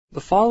The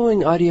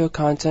following audio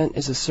content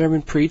is a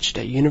sermon preached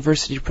at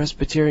University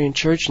Presbyterian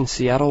Church in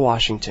Seattle,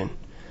 Washington.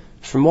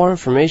 For more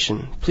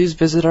information, please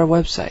visit our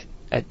website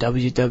at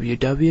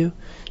www.upc.org.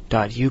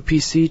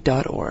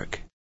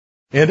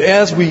 And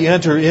as we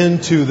enter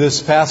into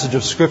this passage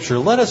of Scripture,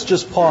 let us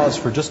just pause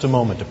for just a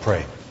moment to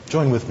pray.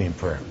 Join with me in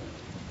prayer.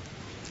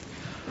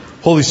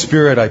 Holy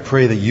Spirit, I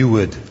pray that you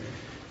would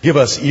give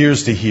us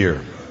ears to hear,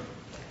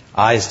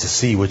 eyes to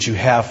see what you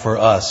have for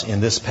us in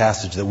this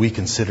passage that we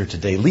consider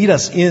today. Lead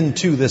us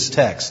into this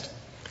text.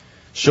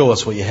 Show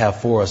us what you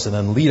have for us, and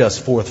then lead us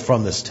forth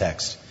from this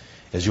text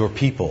as your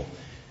people,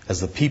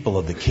 as the people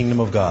of the kingdom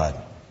of God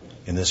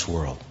in this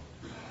world.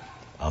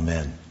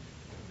 Amen.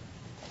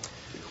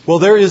 Well,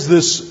 there is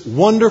this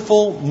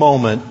wonderful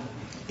moment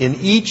in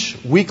each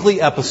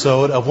weekly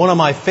episode of one of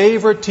my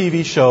favorite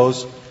TV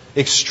shows,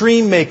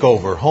 Extreme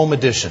Makeover, Home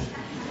Edition.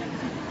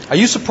 Are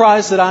you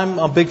surprised that I'm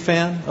a big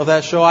fan of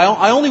that show?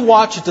 I only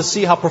watch it to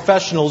see how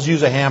professionals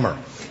use a hammer.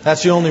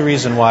 That's the only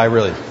reason why I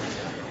really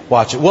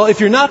watch it. Well, if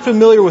you're not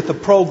familiar with the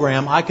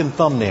program, I can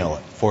thumbnail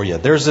it for you.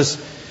 There's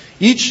this,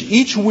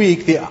 each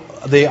week,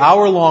 the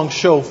hour-long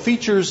show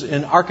features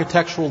an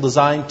architectural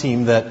design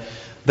team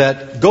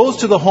that goes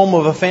to the home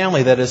of a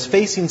family that is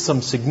facing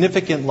some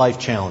significant life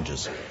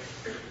challenges.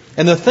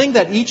 And the thing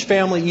that each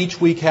family each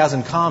week has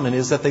in common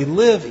is that they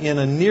live in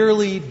a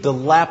nearly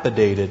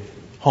dilapidated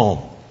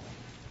home.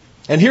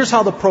 And here's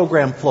how the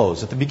program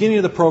flows. At the beginning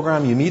of the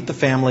program, you meet the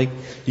family.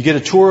 You get a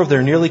tour of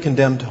their nearly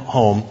condemned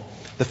home.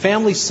 The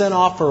family's sent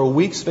off for a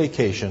week's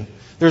vacation.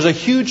 There's a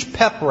huge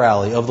pep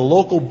rally of the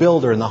local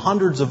builder and the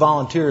hundreds of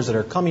volunteers that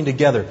are coming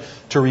together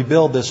to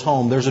rebuild this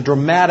home. There's a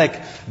dramatic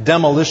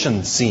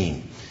demolition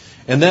scene.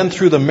 And then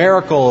through the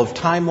miracle of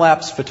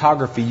time-lapse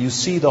photography, you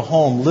see the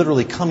home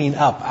literally coming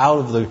up out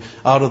of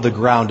the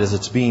ground as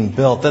it's being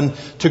built. Then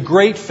to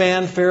great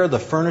fanfare, the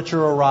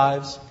furniture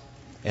arrives.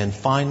 And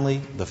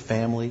finally, the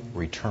family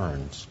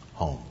returns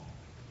home.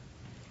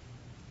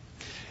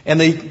 And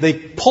they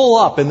pull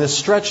up in this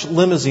stretch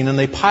limousine and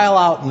they pile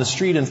out in the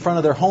street in front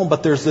of their home,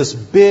 but there's this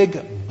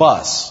big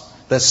bus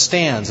that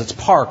stands. It's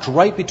parked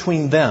right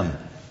between them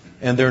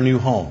and their new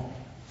home.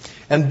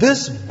 And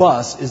this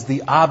bus is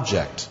the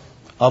object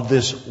of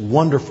this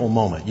wonderful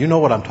moment. You know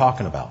what I'm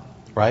talking about,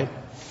 right?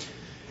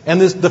 And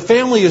the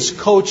family is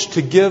coached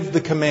to give the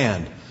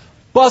command,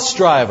 "Bus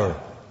driver,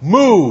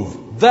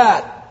 move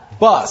that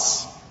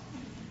bus."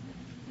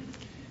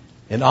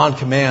 And on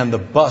command, the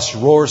bus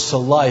roars to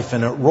life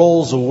and it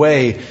rolls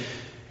away.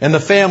 And the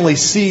family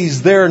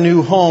sees their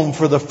new home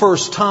for the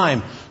first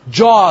time.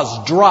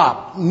 Jaws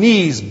drop,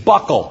 knees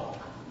buckle,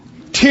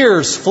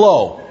 tears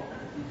flow,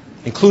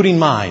 including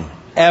mine,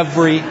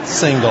 every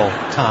single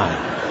time.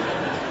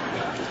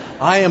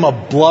 I am a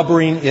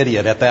blubbering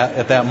idiot at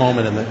that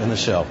moment in the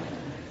show.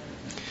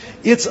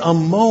 It's a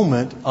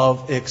moment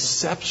of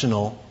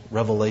exceptional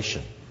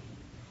revelation.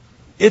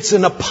 It's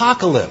an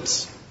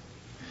apocalypse.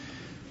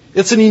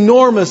 It's an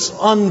enormous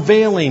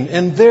unveiling,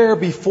 and there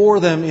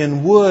before them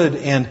in wood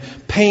and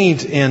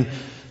paint and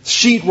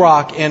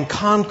sheetrock and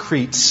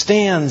concrete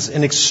stands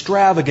an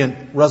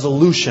extravagant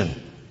resolution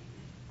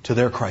to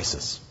their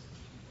crisis.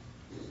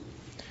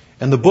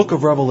 And the book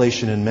of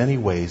Revelation in many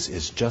ways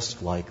is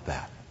just like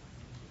that.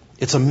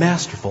 It's a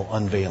masterful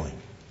unveiling.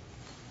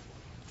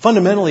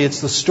 Fundamentally, it's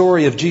the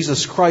story of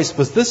Jesus Christ,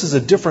 but this is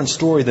a different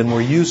story than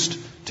we're used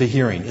to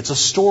hearing. It's a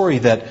story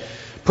that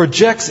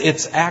projects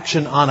its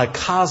action on a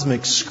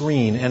cosmic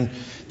screen and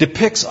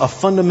depicts a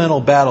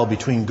fundamental battle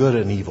between good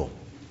and evil.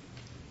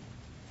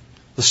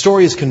 The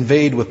story is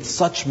conveyed with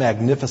such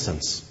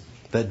magnificence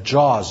that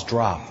jaws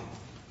drop,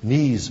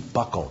 knees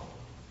buckle,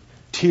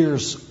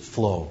 tears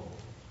flow,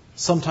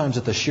 sometimes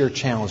at the sheer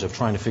challenge of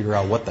trying to figure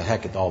out what the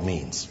heck it all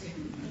means.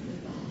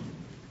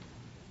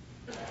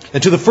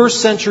 And to the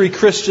first century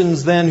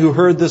Christians then who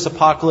heard this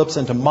apocalypse,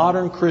 and to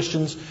modern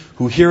Christians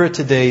who hear it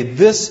today,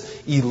 this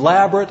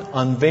elaborate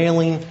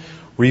unveiling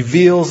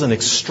reveals an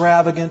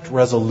extravagant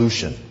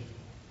resolution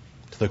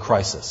to the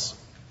crisis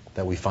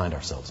that we find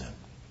ourselves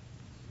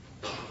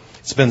in.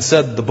 It's been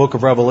said that the book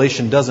of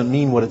Revelation doesn't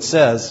mean what it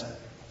says.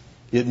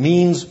 It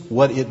means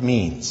what it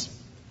means.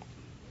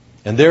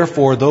 And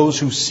therefore, those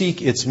who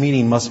seek its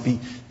meaning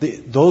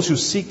those who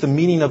seek the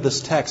meaning of this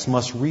text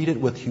must read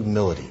it with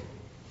humility.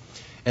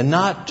 And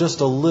not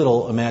just a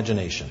little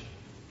imagination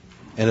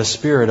and a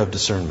spirit of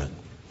discernment.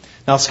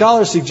 Now,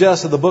 scholars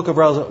suggest that the book of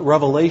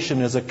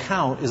Revelation is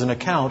an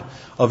account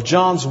of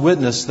John's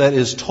witness that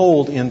is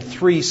told in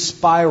 3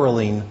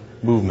 spiraling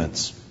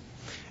movements.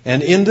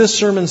 And in this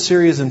sermon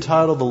series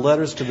entitled The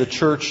Letters to the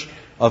Church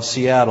of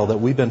Seattle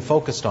that we've been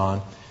focused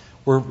on,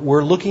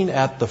 we're looking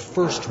at the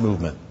first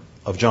movement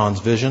of John's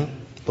vision,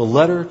 the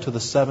letter to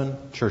the 7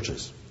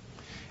 churches.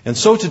 And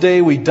so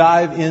today we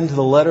dive into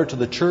the letter to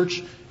the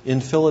church in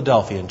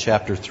Philadelphia in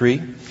chapter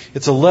 3.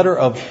 It's a letter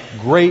of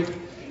great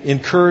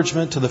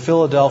encouragement to the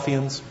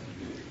Philadelphians,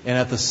 and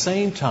at the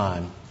same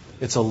time,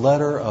 it's a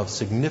letter of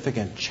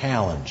significant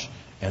challenge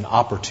and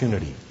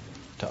opportunity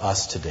to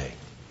us today.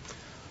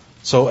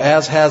 So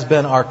as has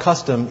been our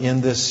custom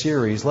in this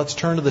series, let's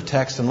turn to the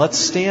text and let's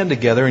stand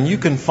together. And you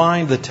can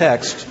find the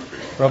text,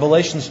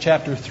 Revelations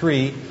chapter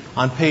 3,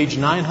 on page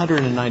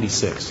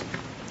 996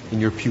 in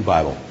your pew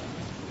Bible.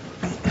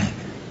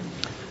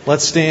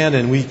 Let's stand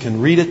and we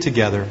can read it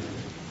together.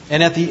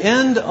 And at the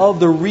end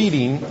of the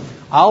reading,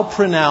 I'll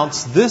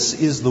pronounce, "This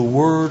is the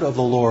word of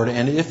the Lord."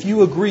 And if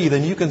you agree,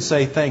 then you can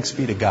say, "Thanks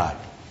be to God."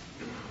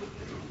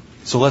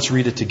 So let's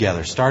read it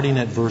together, starting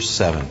at verse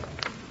 7.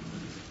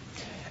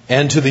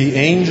 "And to the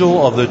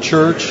angel of the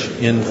church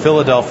in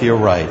Philadelphia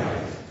write,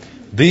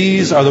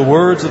 These are the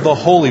words of the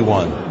Holy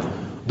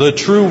One, the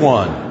true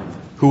One,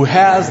 who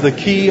has the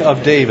key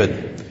of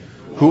David,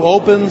 who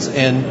opens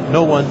and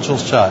no one shall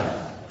shut,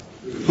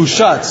 who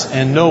shuts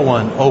and no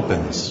one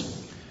opens.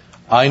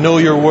 I know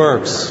your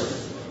works.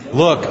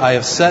 Look, I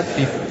have set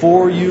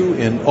before you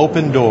an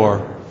open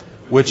door,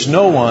 which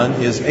no one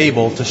is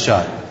able to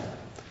shut.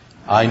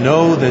 I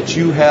know that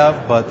you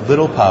have but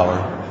little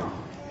power,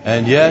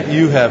 and yet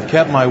you have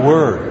kept my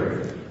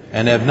word,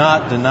 and have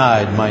not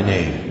denied my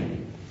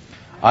name.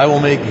 I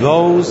will make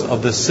those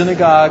of the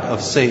synagogue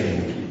of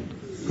Satan,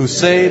 who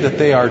say that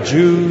they are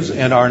Jews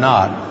and are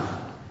not,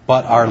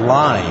 but are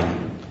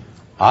lying,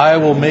 I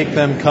will make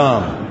them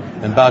come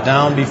and bow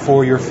down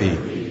before your feet.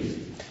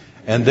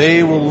 And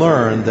they will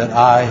learn that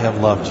I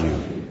have loved you.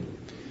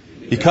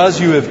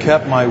 Because you have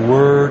kept my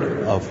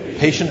word of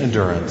patient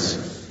endurance,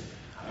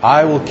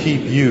 I will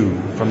keep you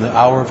from the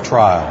hour of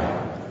trial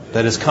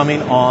that is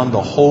coming on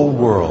the whole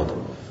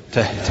world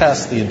to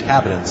test the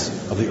inhabitants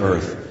of the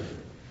earth.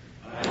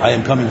 I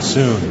am coming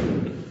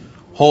soon.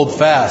 Hold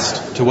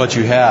fast to what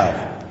you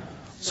have,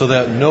 so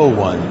that no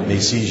one may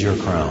seize your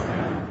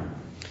crown.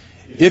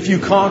 If you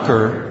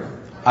conquer,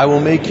 I will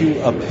make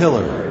you a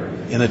pillar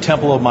in the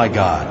temple of my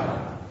God.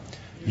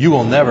 You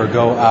will never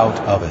go out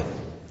of it.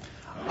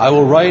 I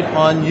will write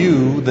on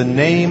you the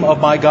name of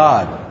my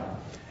God,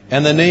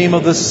 and the name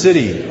of the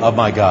city of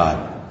my God,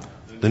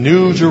 the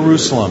new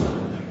Jerusalem,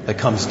 that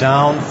comes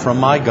down from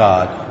my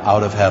God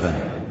out of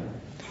heaven,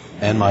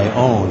 and my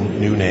own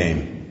new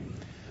name.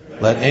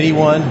 Let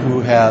anyone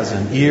who has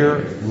an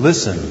ear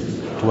listen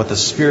to what the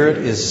Spirit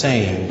is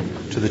saying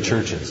to the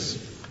churches.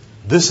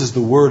 This is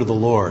the word of the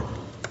Lord.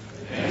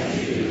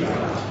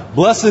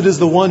 Blessed is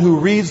the one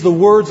who reads the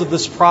words of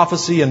this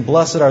prophecy, and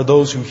blessed are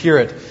those who hear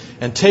it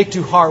and take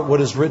to heart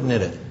what is written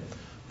in it,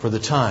 for the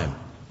time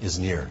is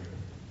near.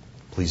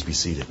 Please be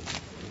seated.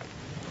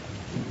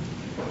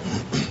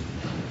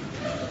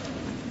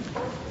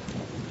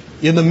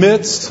 In the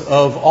midst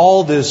of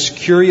all this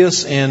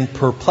curious and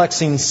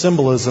perplexing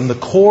symbolism, the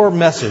core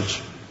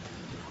message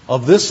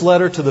of this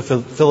letter to the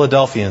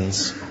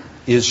Philadelphians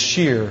is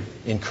sheer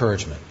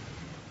encouragement.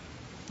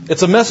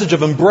 It's a message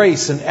of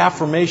embrace and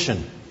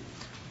affirmation.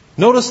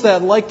 Notice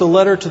that, like the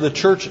letter to the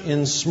church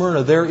in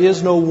Smyrna, there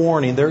is no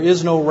warning, there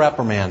is no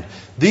reprimand.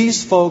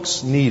 These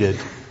folks needed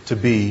to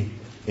be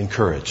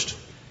encouraged.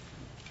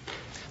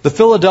 The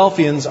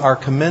Philadelphians are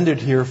commended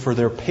here for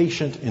their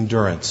patient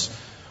endurance,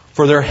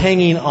 for their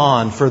hanging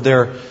on, for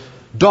their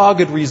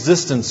dogged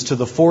resistance to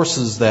the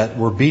forces that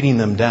were beating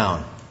them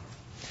down.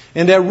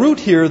 And at root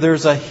here,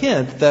 there's a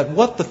hint that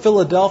what the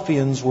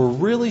Philadelphians were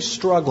really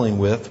struggling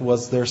with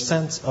was their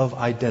sense of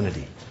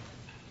identity.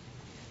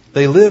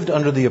 They lived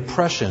under the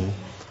oppression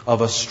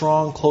of a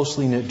strong,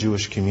 closely knit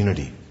Jewish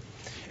community.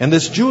 And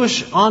this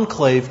Jewish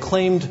enclave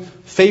claimed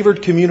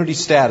favored community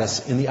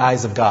status in the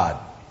eyes of God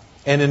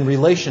and in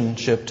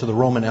relationship to the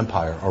Roman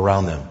Empire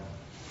around them.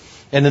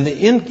 And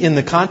in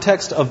the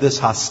context of this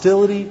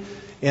hostility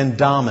and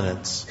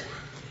dominance,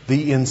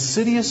 the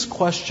insidious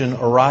question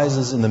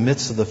arises in the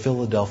midst of the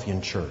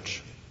Philadelphian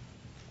church.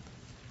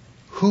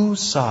 Whose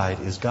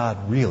side is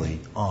God really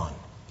on?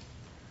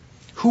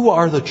 Who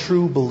are the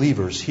true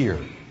believers here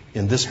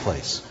in this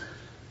place?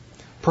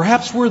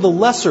 Perhaps we're the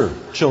lesser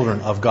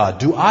children of God.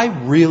 Do I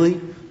really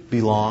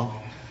belong?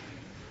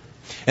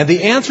 And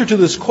the answer to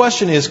this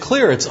question is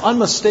clear. It's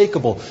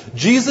unmistakable.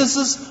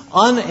 Jesus'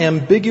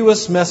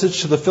 unambiguous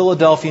message to the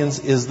Philadelphians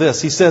is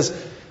this. He says,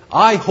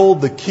 I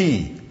hold the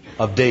key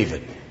of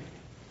David.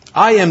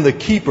 I am the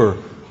keeper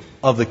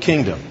of the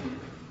kingdom.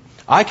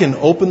 I can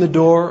open the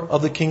door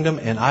of the kingdom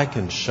and I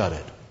can shut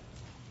it.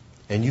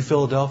 And you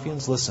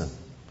Philadelphians, listen.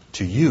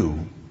 To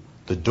you,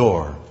 the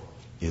door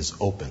is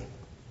open.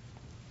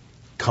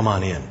 Come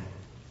on in.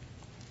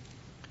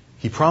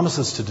 He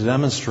promises to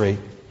demonstrate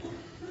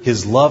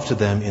His love to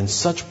them in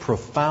such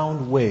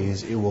profound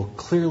ways it will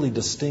clearly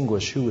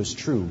distinguish who is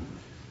true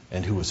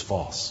and who is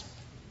false.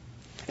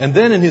 And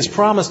then in His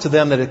promise to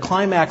them that it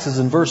climaxes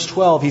in verse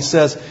 12, He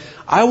says,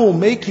 I will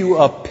make you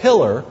a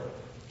pillar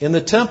in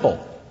the temple,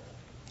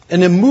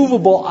 an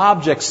immovable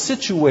object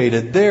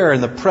situated there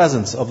in the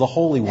presence of the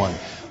Holy One.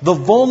 The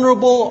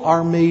vulnerable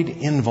are made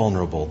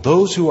invulnerable.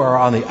 Those who are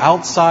on the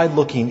outside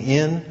looking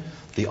in,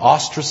 the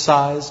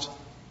ostracized,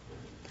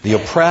 the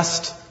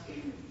oppressed,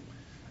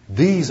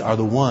 these are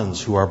the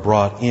ones who are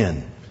brought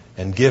in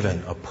and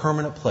given a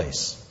permanent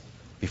place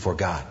before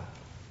God.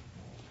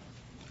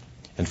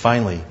 And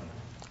finally,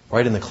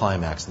 right in the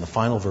climax, in the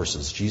final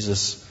verses,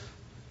 Jesus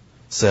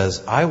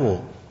says, I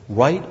will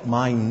write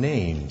my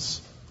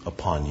names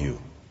upon you.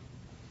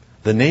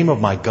 The name of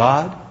my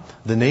God,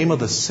 the name of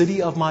the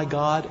city of my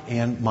God,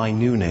 and my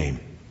new name.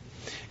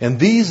 And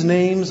these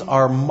names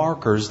are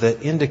markers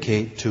that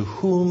indicate to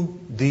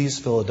whom these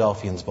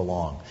Philadelphians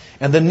belong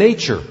and the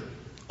nature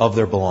of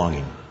their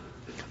belonging.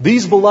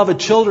 These beloved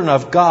children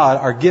of God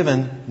are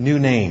given new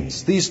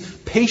names. These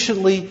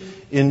patiently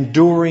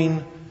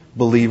enduring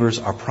believers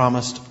are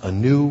promised a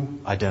new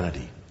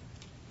identity.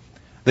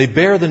 They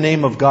bear the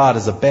name of God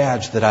as a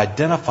badge that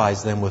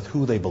identifies them with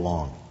who they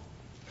belong.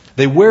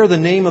 They wear the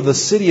name of the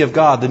city of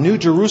God, the New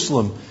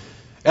Jerusalem,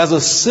 as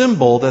a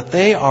symbol that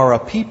they are a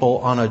people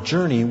on a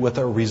journey with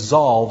a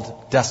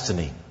resolved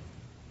destiny.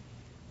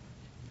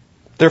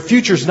 Their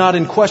future's not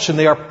in question.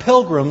 They are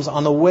pilgrims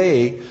on the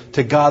way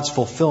to God's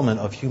fulfillment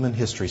of human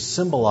history,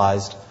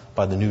 symbolized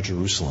by the New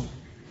Jerusalem.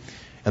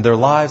 And their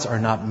lives are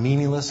not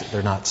meaningless.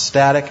 They're not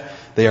static.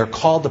 They are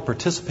called to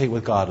participate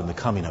with God in the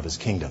coming of His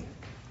kingdom.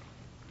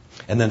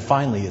 And then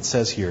finally, it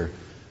says here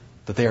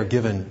that they are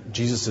given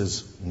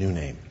Jesus' new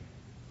name.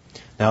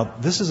 Now,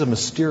 this is a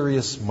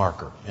mysterious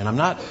marker, and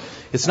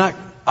it's not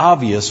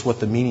obvious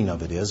what the meaning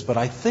of it is, but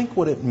I think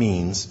what it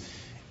means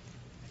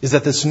is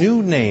that this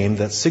new name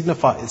that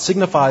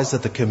signifies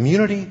that the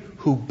community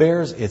who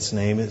bears its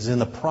name is in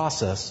the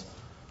process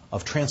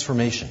of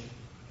transformation.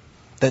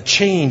 That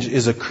change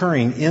is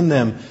occurring in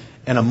them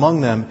and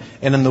among them.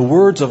 And in the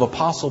words of the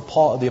Apostle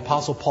Paul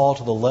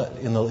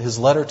in his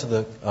letter to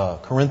the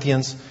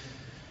Corinthians,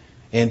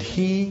 and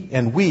he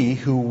and we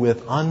who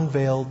with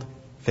unveiled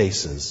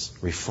faces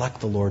reflect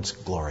the Lord's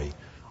glory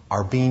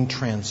are being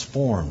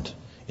transformed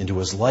into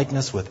His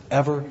likeness with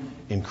ever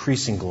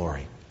increasing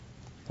glory,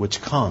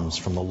 which comes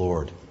from the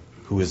Lord,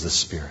 who is the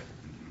Spirit.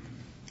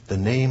 The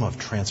name of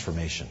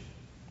transformation.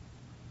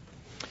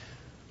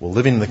 Well,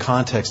 living in the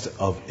context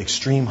of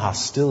extreme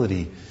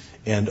hostility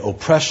and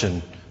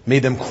oppression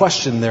made them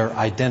question their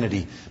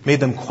identity, made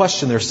them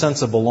question their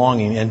sense of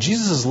belonging. And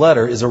Jesus'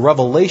 letter is a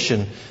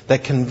revelation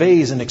that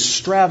conveys an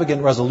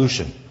extravagant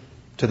resolution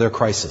to their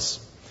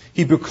crisis.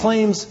 He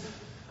proclaims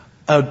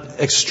an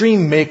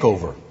extreme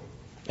makeover.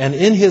 And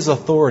in His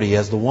authority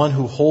as the one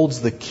who holds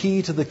the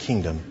key to the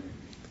kingdom,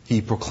 He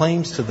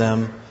proclaims to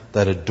them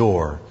that a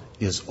door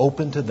is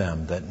open to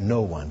them that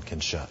no one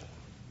can shut.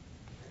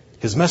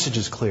 His message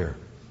is clear.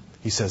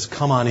 He says,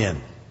 come on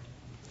in.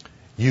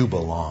 You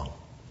belong.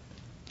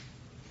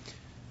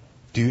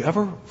 Do you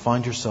ever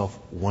find yourself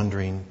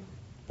wondering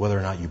whether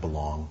or not you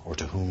belong or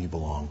to whom you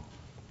belong?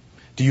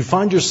 Do you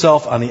find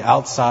yourself on the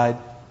outside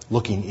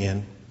looking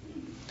in?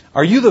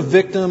 Are you the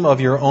victim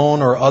of your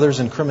own or others'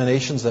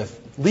 incriminations that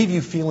leave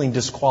you feeling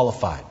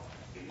disqualified,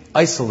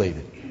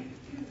 isolated,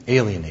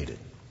 alienated?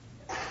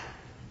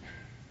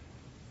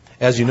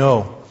 As you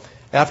know,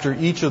 after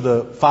each of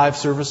the 5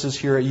 services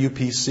here at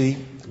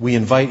UPC, we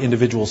invite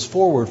individuals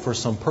forward for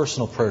some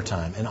personal prayer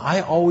time. And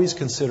I always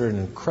consider it an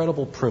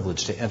incredible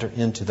privilege to enter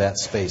into that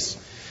space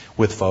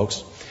with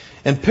folks.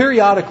 And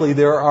periodically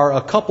there are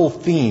a couple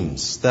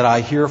themes that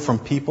I hear from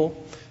people,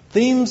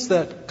 themes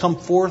that come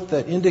forth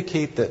that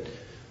indicate that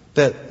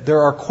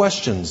there are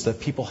questions that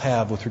people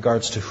have with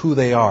regards to who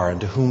they are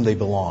and to whom they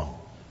belong.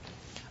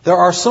 There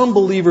are some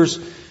believers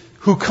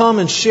who come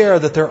and share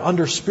that they're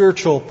under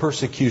spiritual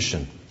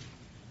persecution,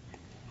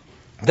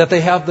 that they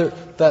have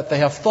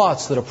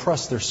thoughts that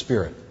oppress their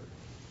spirit.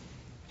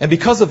 And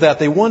because of that,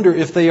 they wonder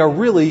if they are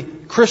really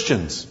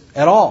Christians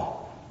at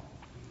all.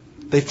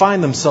 They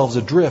find themselves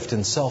adrift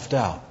in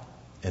self-doubt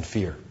and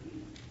fear.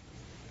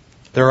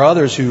 There are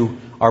others who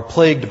are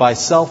plagued by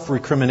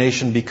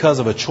self-recrimination because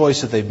of a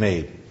choice that they've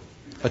made.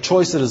 A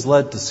choice that has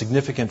led to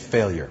significant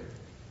failure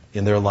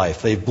in their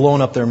life. They've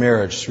blown up their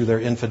marriage through their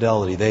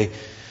infidelity.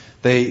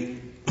 They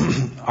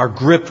are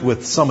gripped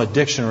with some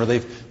addiction, or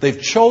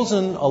they've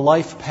chosen a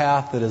life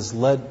path that has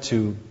led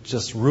to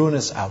just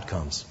ruinous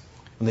outcomes.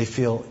 And they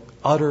feel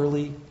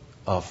utterly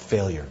a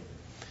failure.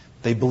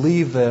 They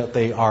believe that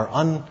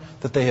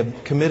they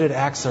have committed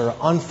acts that are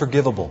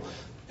unforgivable,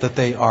 that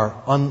they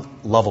are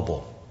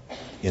unlovable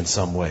in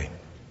some way.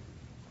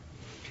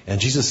 And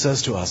Jesus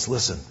says to us,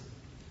 listen,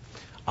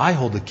 I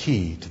hold the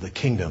key to the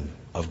kingdom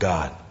of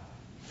God.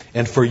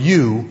 And for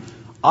you,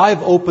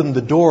 I've opened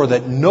the door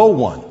that no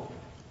one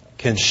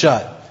can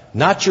shut.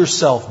 Not your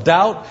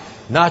self-doubt,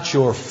 not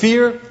your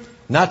fear,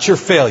 not your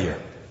failure.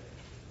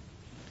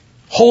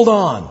 Hold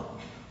on.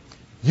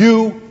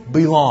 You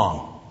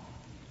belong.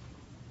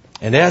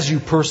 And as you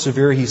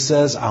persevere, He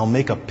says, I'll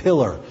make a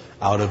pillar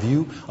out of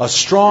you, a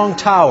strong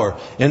tower,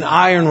 an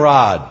iron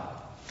rod.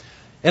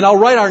 And I'll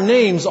write our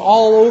names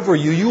all over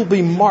you. You'll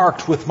be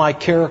marked with my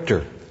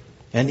character.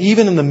 And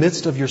even in the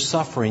midst of your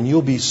suffering,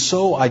 you'll be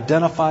so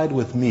identified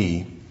with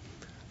me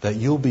that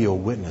you'll be a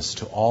witness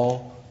to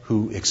all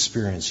who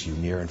experience you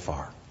near and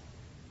far.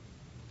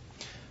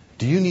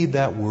 Do you need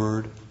that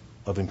word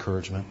of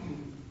encouragement?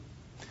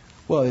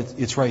 Well,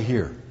 it's right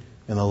here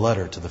in the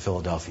letter to the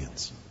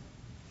Philadelphians.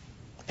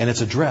 And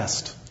it's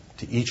addressed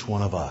to each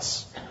one of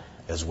us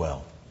as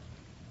well.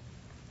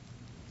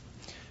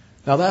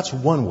 Now that's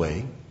one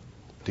way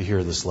to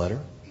hear this letter.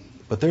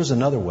 But there's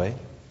another way.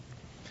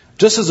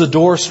 Just as a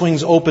door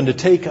swings open to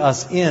take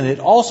us in, it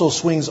also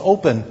swings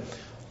open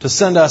to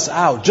send us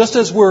out. Just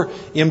as we're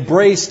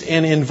embraced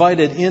and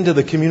invited into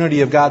the community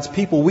of God's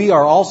people, we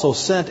are also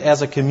sent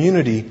as a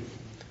community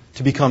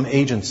to become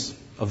agents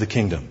of the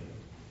kingdom.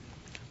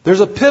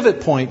 There's a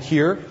pivot point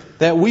here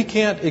that we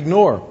can't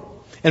ignore.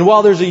 And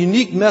while there's a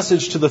unique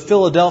message to the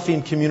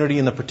Philadelphian community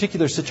in the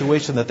particular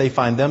situation that they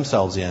find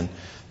themselves in,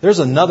 there's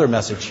another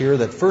message here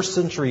that first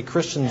century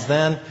Christians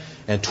then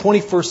and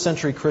 21st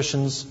century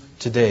Christians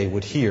today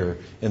would hear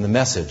in the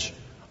message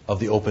of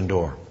the open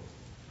door.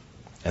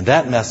 And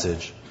that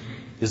message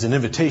is an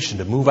invitation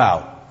to move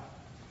out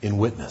in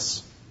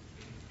witness.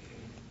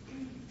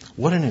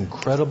 What an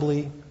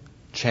incredibly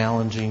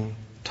challenging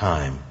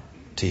time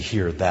to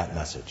hear that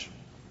message.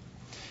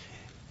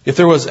 If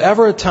there was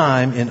ever a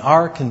time in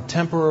our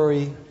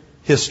contemporary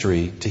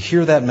history to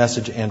hear that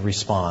message and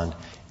respond,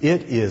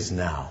 it is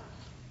now.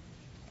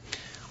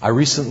 I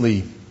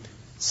recently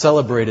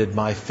celebrated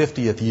my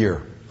 50th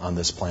year on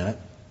this planet.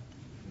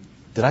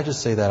 Did I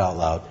just say that out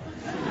loud?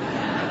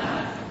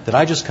 Did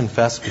I just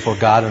confess before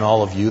God and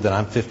all of you that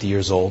I'm 50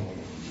 years old?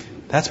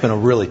 That's been a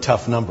really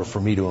tough number for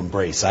me to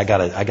embrace. I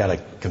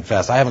gotta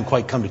confess. I haven't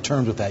quite come to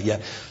terms with that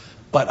yet,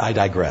 but I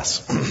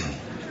digress.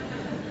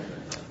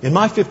 In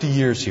my 50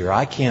 years here,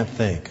 I can't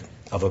think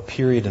of a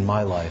period in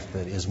my life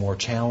that is more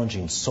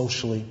challenging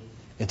socially,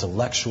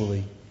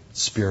 intellectually,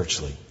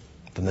 spiritually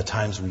than the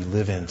times we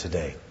live in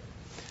today.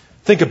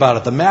 Think about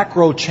it. The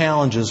macro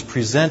challenges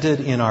presented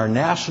in our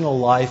national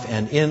life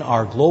and in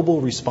our global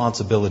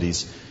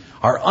responsibilities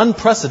are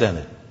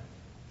unprecedented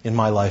in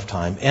my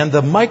lifetime. And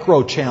the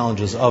micro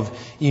challenges of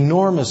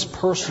enormous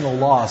personal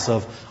loss,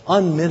 of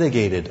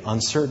unmitigated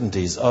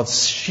uncertainties, of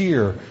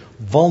sheer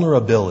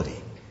vulnerability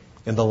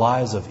in the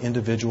lives of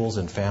individuals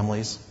and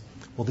families,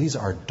 well, these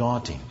are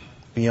daunting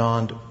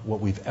beyond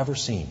what we've ever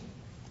seen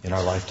in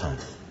our lifetime.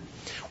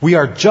 We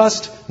are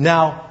just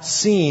now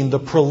seeing the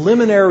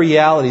preliminary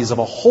realities of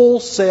a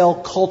wholesale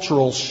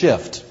cultural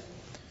shift.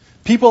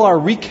 People are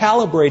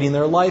recalibrating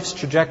their life's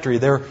trajectory.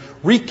 They're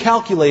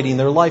recalculating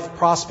their life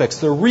prospects.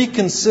 They're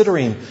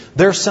reconsidering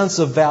their sense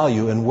of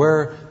value and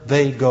where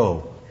they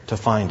go to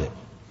find it.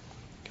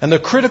 And the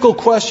critical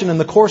question in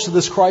the course of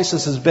this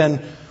crisis has been,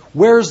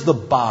 where's the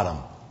bottom?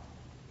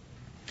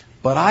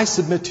 But I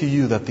submit to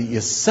you that the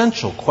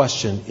essential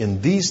question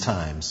in these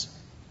times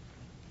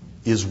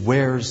is,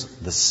 where's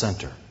the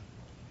center?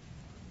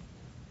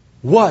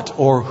 What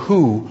or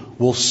who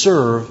will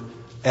serve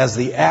as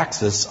the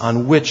axis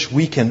on which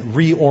we can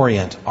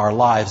reorient our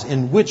lives,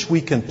 in which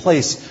we can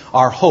place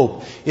our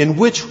hope,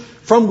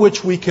 from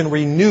which we can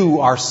renew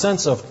our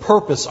sense of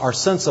purpose, our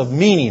sense of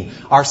meaning,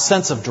 our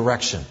sense of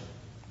direction?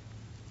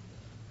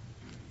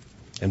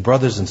 And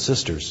brothers and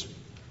sisters,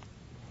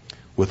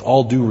 with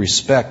all due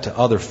respect to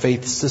other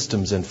faith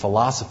systems and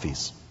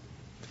philosophies,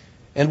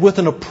 and with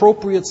an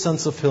appropriate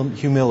sense of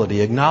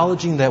humility,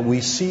 acknowledging that we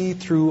see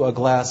through a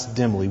glass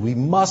dimly, we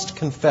must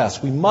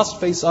confess, we must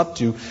face up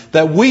to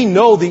that we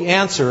know the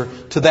answer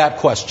to that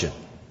question.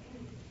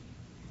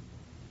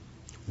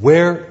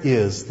 Where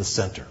is the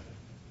center?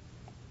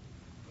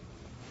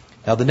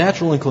 Now, the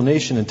natural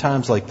inclination in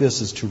times like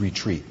this is to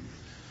retreat,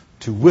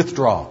 to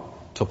withdraw,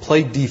 to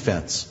play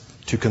defense,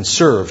 to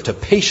conserve, to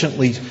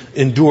patiently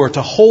endure,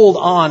 to hold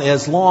on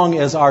as long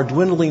as our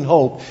dwindling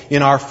hope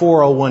in our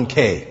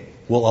 401k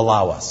will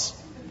allow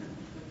us.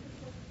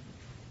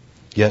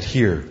 Yet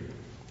here,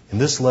 in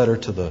this letter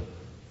to the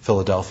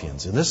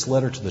Philadelphians, in this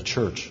letter to the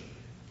church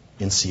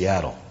in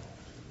Seattle,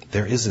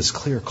 there is this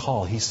clear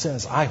call. He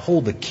says, I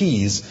hold the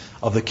keys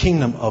of the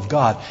kingdom of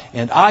God,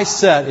 and I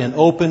set an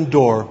open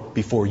door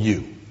before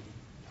you,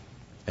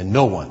 and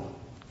no one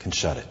can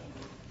shut it.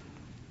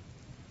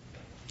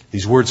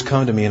 These words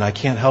come to me, and I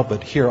can't help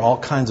but hear all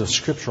kinds of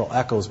scriptural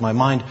echoes. My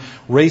mind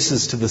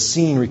races to the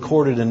scene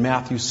recorded in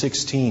Matthew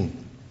 16.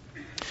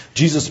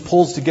 Jesus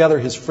pulls together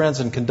his friends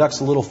and conducts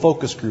a little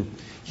focus group.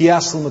 He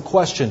asks them the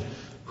question,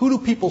 who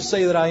do people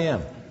say that I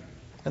am?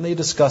 And they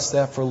discuss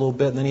that for a little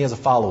bit, and then he has a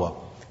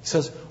follow-up. He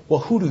says, well,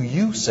 who do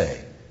you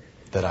say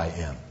that I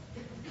am?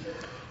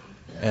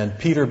 And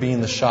Peter,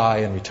 being the shy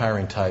and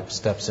retiring type,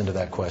 steps into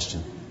that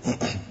question.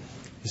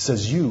 He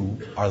says,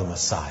 you are the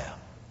Messiah,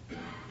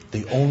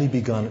 the only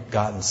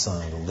begotten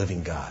Son of the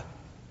living God.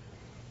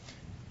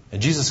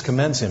 And Jesus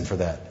commends him for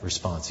that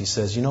response. He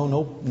says,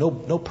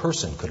 no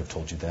person could have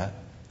told you that.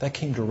 That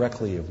came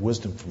directly of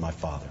wisdom from my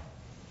Father.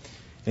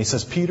 And he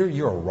says, Peter,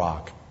 you're a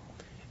rock.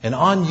 And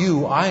on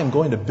you I am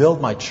going to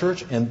build my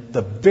church, and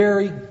the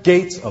very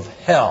gates of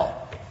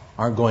hell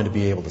aren't going to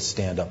be able to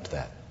stand up to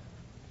that.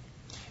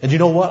 And you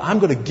know what? I'm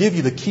going to give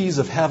you the keys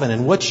of heaven,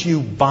 and what you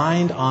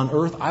bind on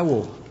earth, I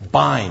will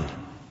bind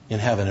in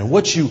heaven. And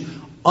what you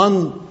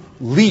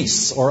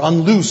unloose,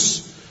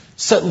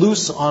 set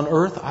loose on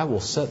earth, I will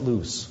set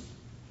loose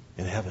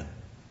in heaven.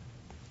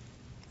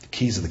 The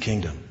keys of the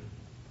kingdom.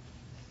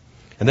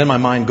 And then my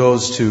mind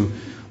goes to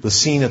the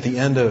scene at the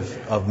end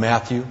of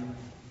Matthew,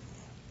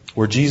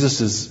 where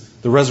the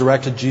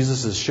resurrected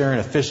Jesus is sharing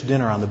a fish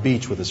dinner on the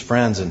beach with his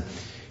friends, and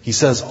he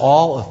says,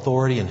 all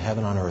authority in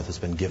heaven and on earth has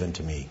been given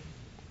to me.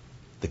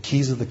 The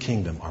keys of the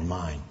kingdom are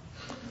mine.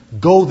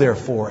 Go,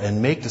 therefore,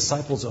 and make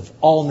disciples of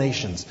all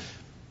nations.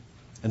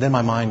 And then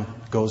my mind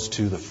goes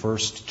to the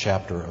first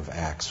chapter of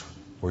Acts,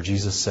 where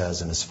Jesus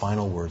says in his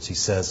final words, he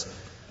says,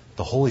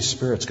 the Holy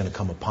Spirit's going to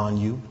come upon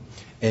you,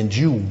 and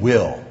you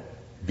will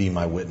be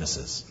my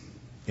witnesses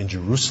in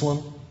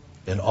Jerusalem,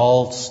 in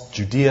all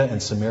Judea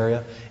and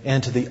Samaria,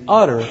 and to the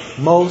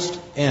uttermost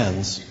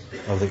ends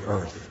of the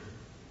earth.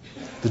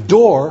 The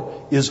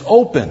door is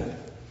open.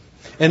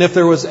 And if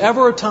there was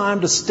ever a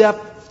time to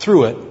step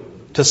through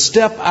it, to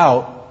step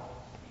out,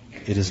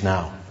 it is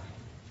now.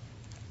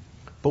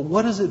 But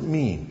what does it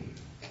mean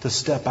to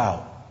step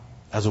out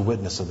as a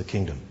witness of the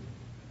kingdom?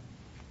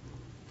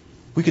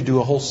 We could do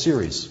a whole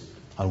series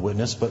on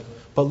witness, but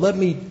let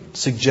me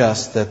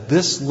suggest that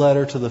this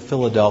letter to the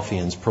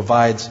Philadelphians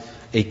provides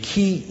a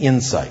key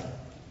insight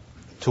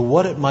to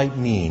what it might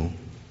mean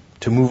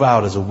to move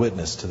out as a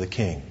witness to the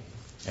King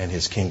and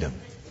his kingdom.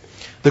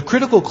 The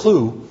critical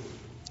clue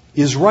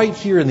is right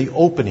here in the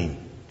opening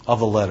of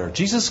the letter.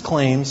 Jesus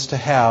claims to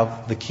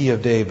have the key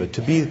of David,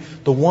 to be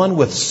the one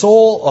with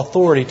sole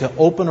authority to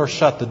open or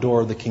shut the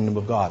door of the kingdom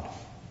of God.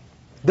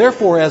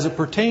 Therefore, as it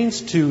pertains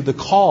to the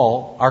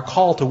call, our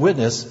call to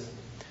witness,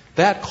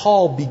 that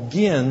call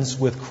begins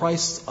with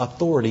Christ's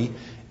authority,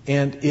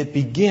 and it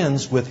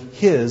begins with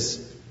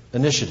his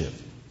initiative.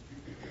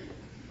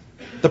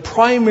 The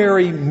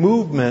primary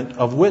movement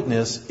of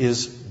witness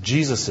is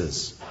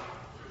Jesus's,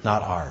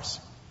 not ours.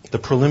 The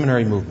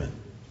preliminary movement.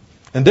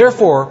 And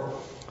therefore,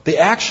 the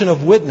action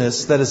of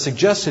witness that is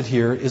suggested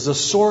here is a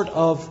sort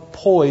of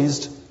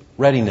poised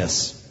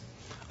readiness,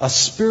 a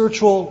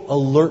spiritual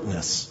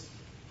alertness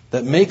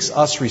that makes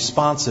us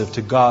responsive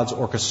to God's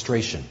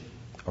orchestration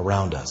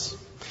around us.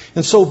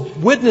 And so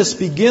witness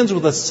begins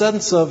with a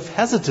sense of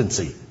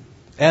hesitancy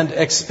and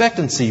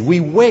expectancy.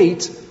 We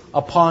wait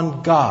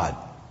upon God,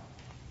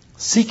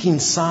 seeking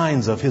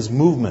signs of his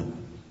movement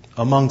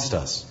amongst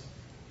us.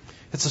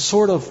 It's a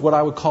sort of what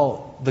I would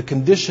call the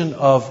condition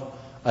of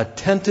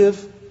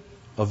attentive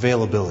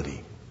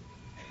availability.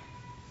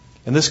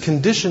 And this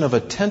condition of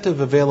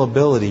attentive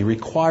availability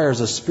requires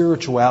a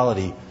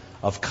spirituality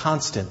of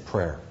constant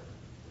prayer.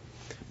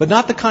 But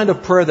not the kind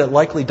of prayer that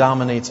likely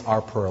dominates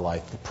our prayer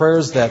life. The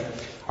prayers that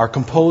are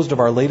composed of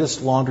our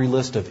latest laundry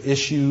list of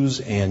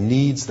issues and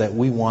needs that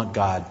we want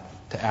God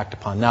to act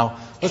upon. Now,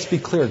 let's be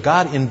clear.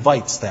 God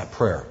invites that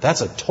prayer.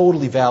 That's a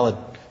totally valid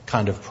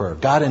kind of prayer.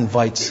 God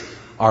invites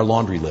our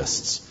laundry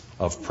lists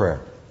of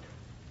prayer.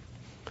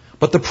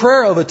 But the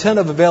prayer of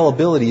attentive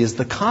availability is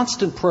the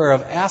constant prayer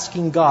of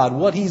asking God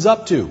what he's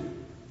up to.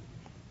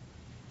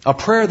 A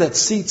prayer that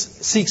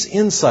seeks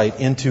insight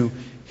into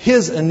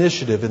his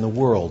initiative in the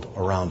world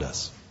around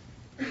us.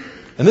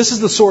 And this is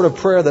the sort of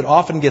prayer that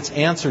often gets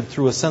answered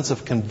through a sense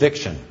of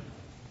conviction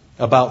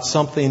about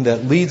something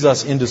that leads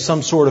us into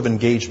some sort of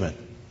engagement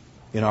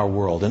in our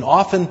world. And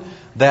often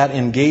that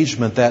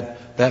engagement,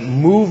 that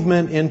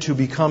movement into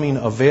becoming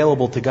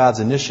available to God's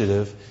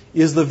initiative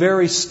is the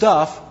very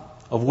stuff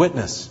of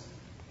witness.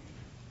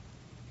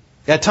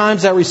 At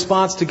times that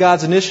response to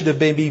God's initiative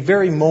may be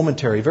very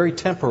momentary, very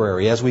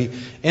temporary, as we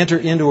enter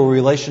into a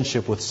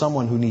relationship with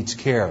someone who needs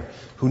care,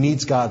 who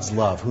needs God's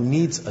love, who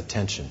needs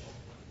attention.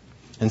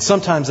 And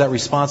sometimes that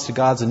response to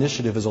God's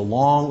initiative is a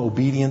long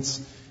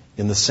obedience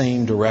in the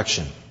same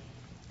direction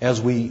as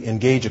we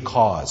engage a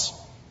cause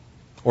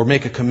or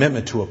make a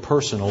commitment to a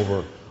person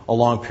over a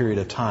long period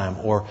of time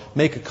or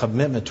make a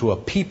commitment to a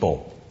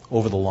people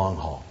over the long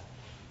haul.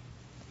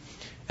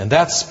 And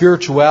that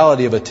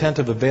spirituality of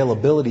attentive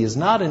availability is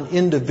not an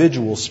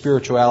individual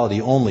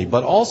spirituality only,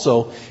 but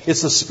also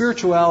it's a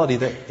spirituality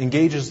that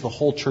engages the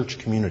whole church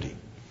community.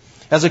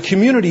 As a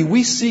community,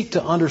 we seek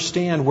to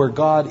understand where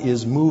God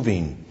is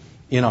moving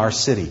in our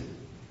city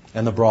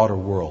and the broader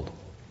world,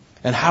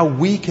 and how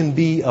we can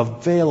be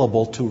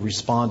available to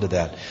respond to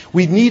that.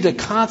 We need to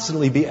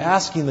constantly be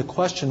asking the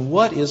question,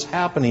 what is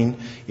happening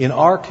in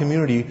our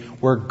community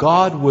where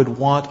God would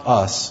want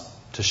us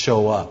to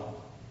show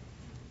up,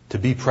 to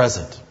be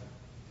present,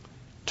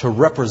 to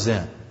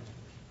represent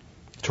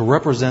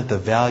the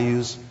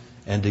values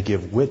and to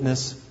give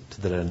witness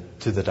to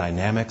the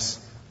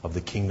dynamics of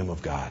the kingdom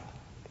of God.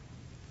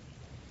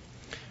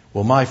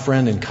 Well, my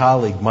friend and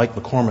colleague Mike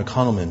McCormick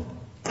Hunnelman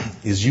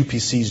is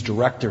UPC's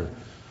Director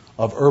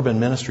of Urban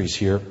Ministries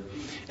here.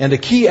 And a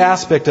key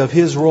aspect of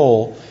his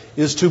role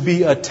is to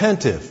be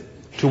attentive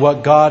to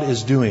what God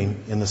is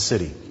doing in the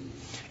city.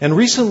 And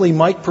recently,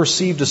 Mike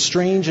perceived a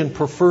strange and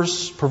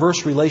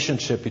perverse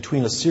relationship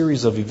between a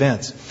series of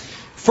events.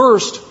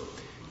 First,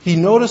 he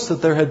noticed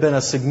that there had been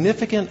a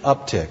significant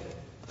uptick,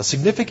 a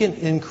significant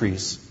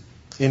increase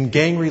in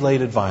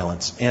gang-related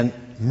violence and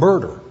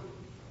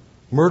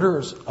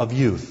murders of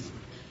youth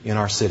in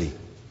our city.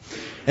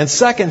 And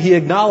second, he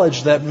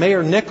acknowledged that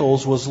Mayor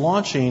Nichols was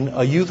launching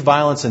a youth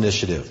violence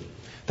initiative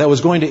that was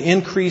going to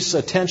increase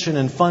attention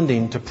and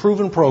funding to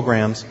proven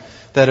programs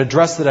that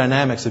address the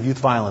dynamics of youth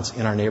violence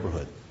in our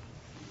neighborhood.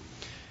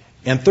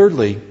 And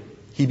thirdly,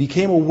 he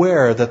became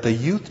aware that the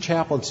youth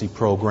chaplaincy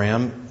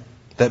program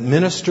that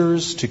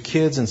ministers to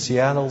kids in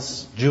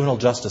Seattle's juvenile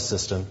justice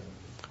system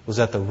was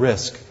at the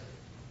risk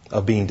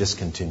of being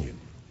discontinued.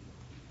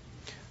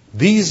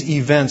 These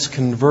events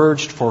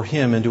converged for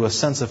him into a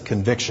sense of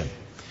conviction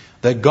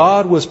that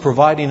God was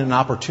providing an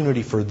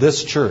opportunity for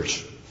this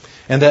church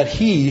and that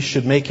he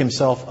should make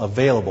himself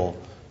available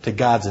to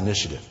God's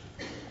initiative.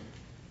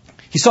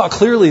 He saw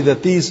clearly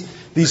that these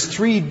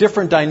three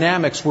different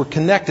dynamics were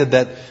connected,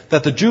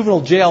 that the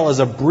juvenile jail is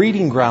a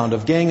breeding ground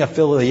of gang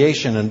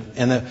affiliation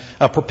and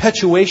a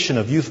perpetuation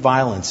of youth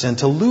violence. And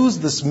to lose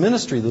this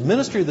ministry, the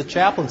ministry of the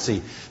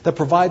chaplaincy that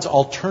provides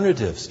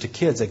alternatives to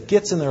kids, that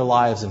gets in their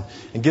lives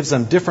and gives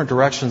them different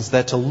directions,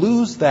 that to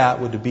lose that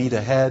would be to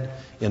head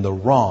in the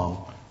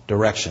wrong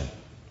direction.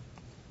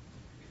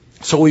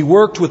 So he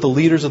worked with the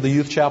leaders of the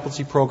youth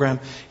chaplaincy program.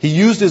 He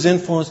used his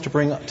influence to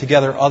bring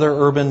together other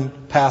urban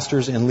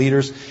pastors and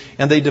leaders.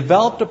 And they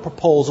developed a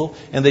proposal,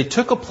 and they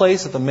took a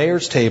place at the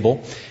mayor's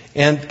table,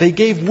 and they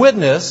gave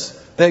witness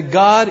that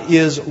God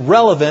is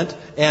relevant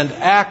and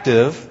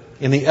active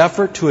in the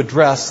effort to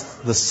address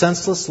the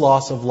senseless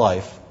loss of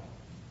life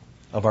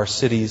of our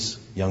city's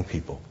young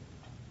people.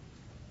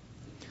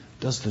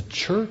 Does the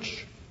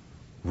church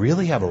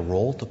really have a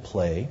role to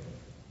play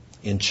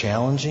in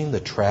challenging the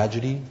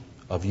tragedy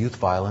of youth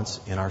violence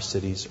in our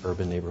city's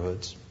urban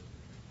neighborhoods?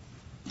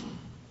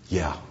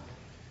 Yeah,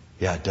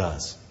 it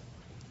does.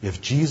 If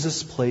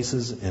Jesus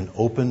places an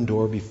open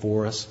door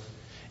before us,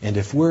 and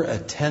if we're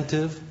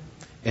attentive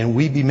and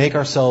we make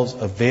ourselves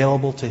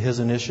available to his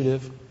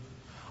initiative,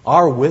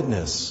 our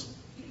witness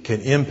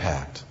can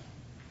impact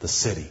the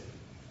city.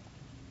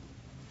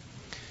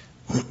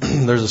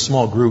 There's a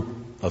small group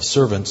of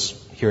servants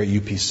here at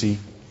UPC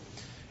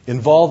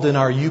involved in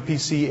our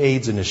UPC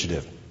AIDS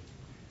initiative.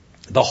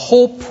 The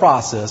whole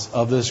process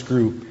of this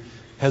group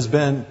has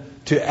been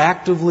to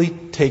actively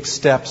take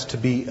steps to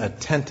be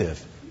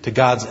attentive to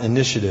God's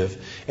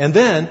initiative, and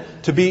then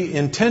to be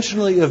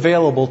intentionally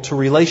available to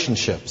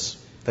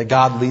relationships that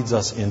God leads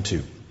us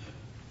into.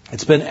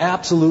 It's been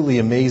absolutely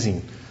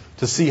amazing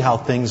to see how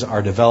things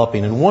are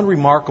developing. And one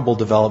remarkable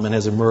development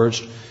has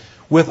emerged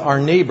with our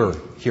neighbor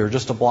here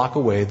just a block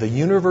away, the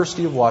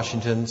University of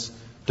Washington's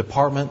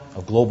Department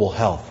of Global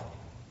Health.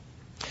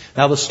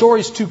 Now, the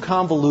story's too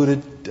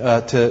convoluted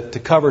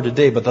to cover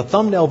today, but the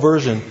thumbnail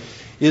version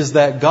is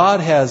that God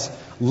has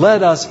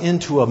led us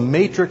into a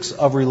matrix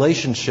of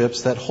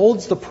relationships that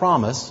holds the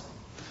promise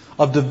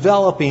of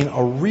developing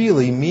a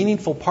really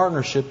meaningful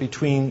partnership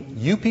between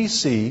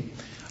UPC,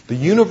 the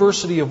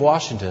University of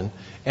Washington,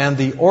 and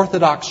the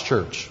Orthodox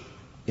Church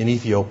in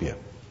Ethiopia.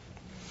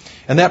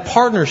 And that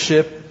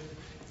partnership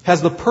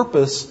has the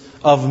purpose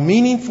of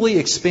meaningfully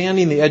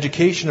expanding the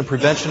education and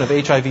prevention of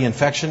HIV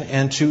infection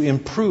and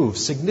to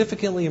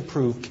significantly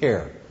improve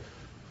care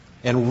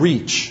and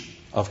reach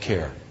of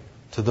care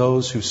to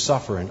those who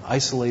suffer in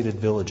isolated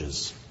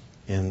villages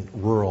in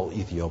rural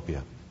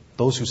Ethiopia,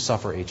 those who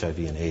suffer HIV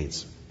and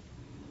AIDS.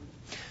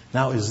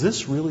 Now, is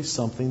this really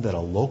something that a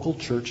local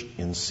church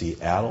in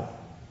Seattle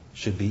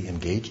should be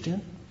engaged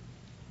in?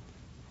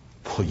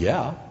 Well,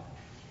 yeah.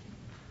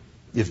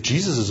 If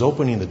Jesus is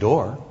opening the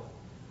door,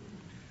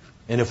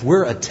 and if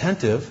we're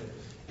attentive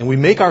and we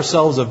make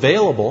ourselves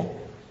available,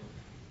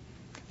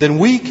 then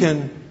we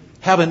can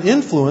have an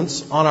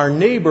influence on our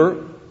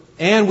neighbor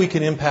and we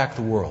can impact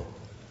the world.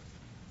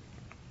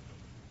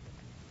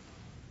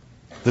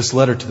 This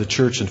letter to the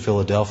church in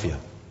Philadelphia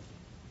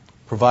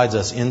provides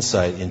us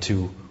insight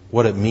into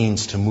what it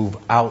means to move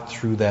out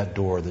through that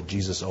door that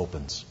Jesus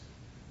opens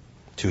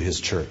to his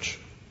church.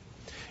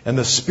 And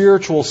the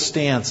spiritual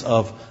stance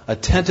of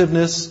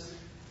attentiveness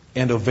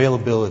and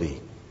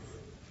availability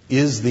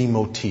is the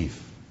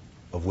motif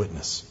of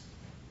witness.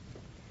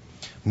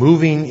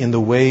 Moving in the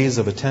ways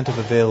of attentive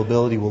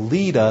availability will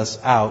lead us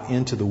out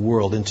into the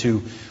world,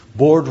 into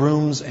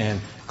boardrooms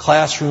and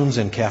classrooms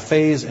and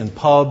cafes and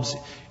pubs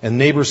and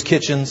neighbors'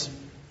 kitchens,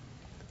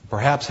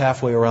 perhaps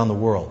halfway around the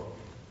world.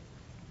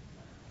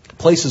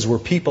 Places where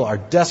people are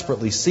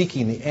desperately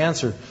seeking the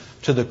answer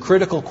to the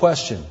critical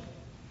question,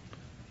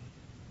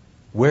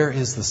 where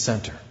is the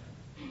center?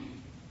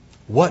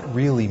 What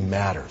really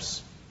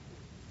matters?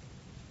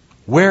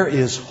 Where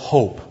is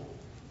hope?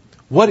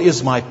 What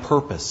is my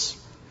purpose?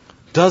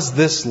 Does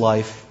this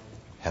life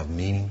have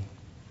meaning?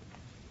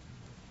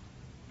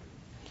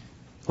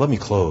 Let me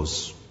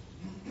close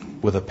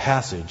with a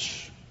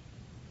passage,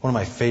 one of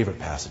my favorite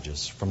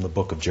passages from the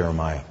book of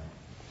Jeremiah.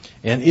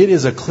 And it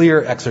is a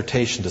clear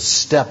exhortation to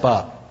step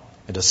up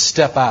and to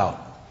step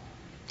out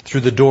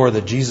through the door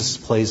that Jesus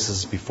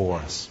places before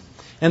us.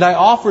 And I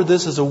offer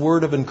this as a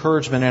word of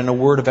encouragement and a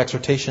word of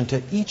exhortation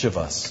to each of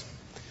us.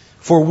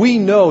 For we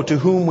know to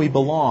whom we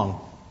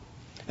belong.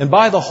 And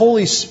by the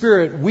Holy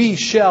Spirit, we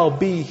shall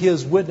be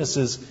His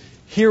witnesses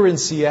here in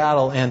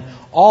Seattle and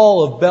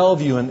all of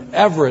Bellevue and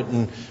Everett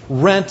and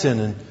Renton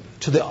and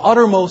to the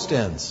uttermost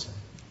ends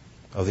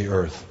of the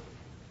earth.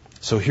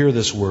 So hear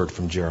this word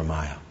from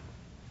Jeremiah.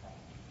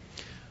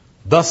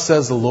 Thus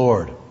says the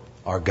Lord,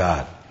 our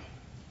God,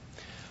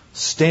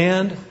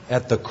 stand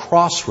at the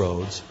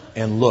crossroads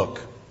and look.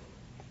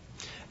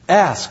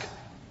 Ask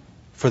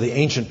for the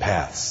ancient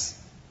paths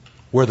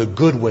where the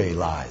good way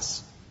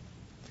lies.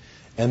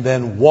 and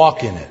then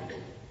walk in it.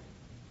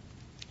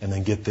 And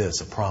then get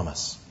this, a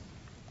promise.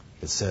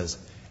 It says,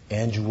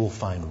 and you will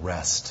find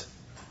rest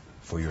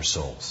for your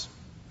souls.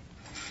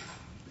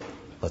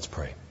 Let's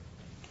pray.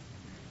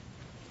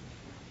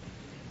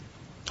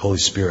 Holy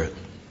Spirit,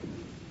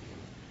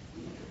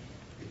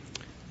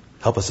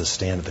 help us to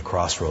stand at the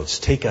crossroads.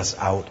 Take us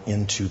out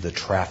into the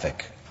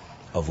traffic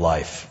of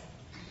life.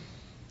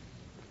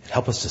 And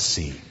help us to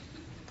see.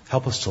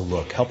 Help us to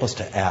look. Help us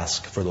to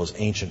ask for those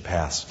ancient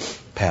paths.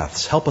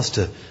 Help us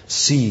to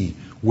see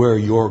where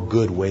your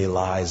good way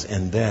lies,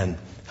 and then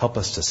help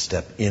us to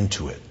step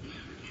into it.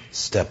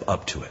 Step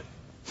up to it.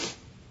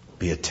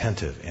 Be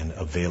attentive and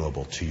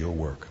available to your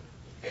work.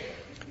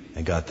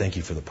 And God, thank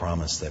you for the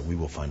promise that we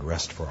will find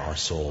rest for our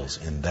souls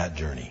in that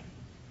journey.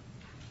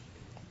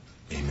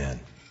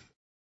 Amen.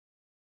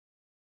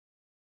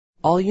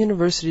 All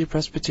University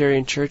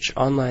Presbyterian Church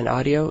online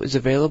audio is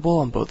available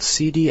on both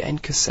CD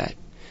and cassette.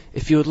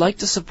 If you would like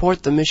to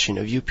support the mission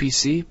of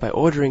UPC by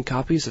ordering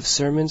copies of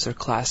sermons or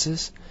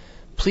classes,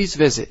 please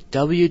visit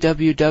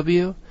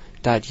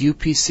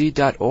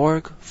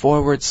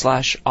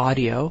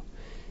www.upc.org/audio,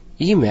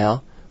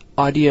 email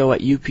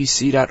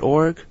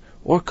audio@upc.org,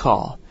 or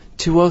call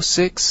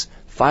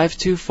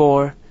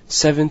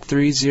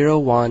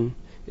 206-524-7301,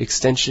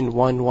 extension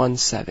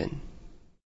 117.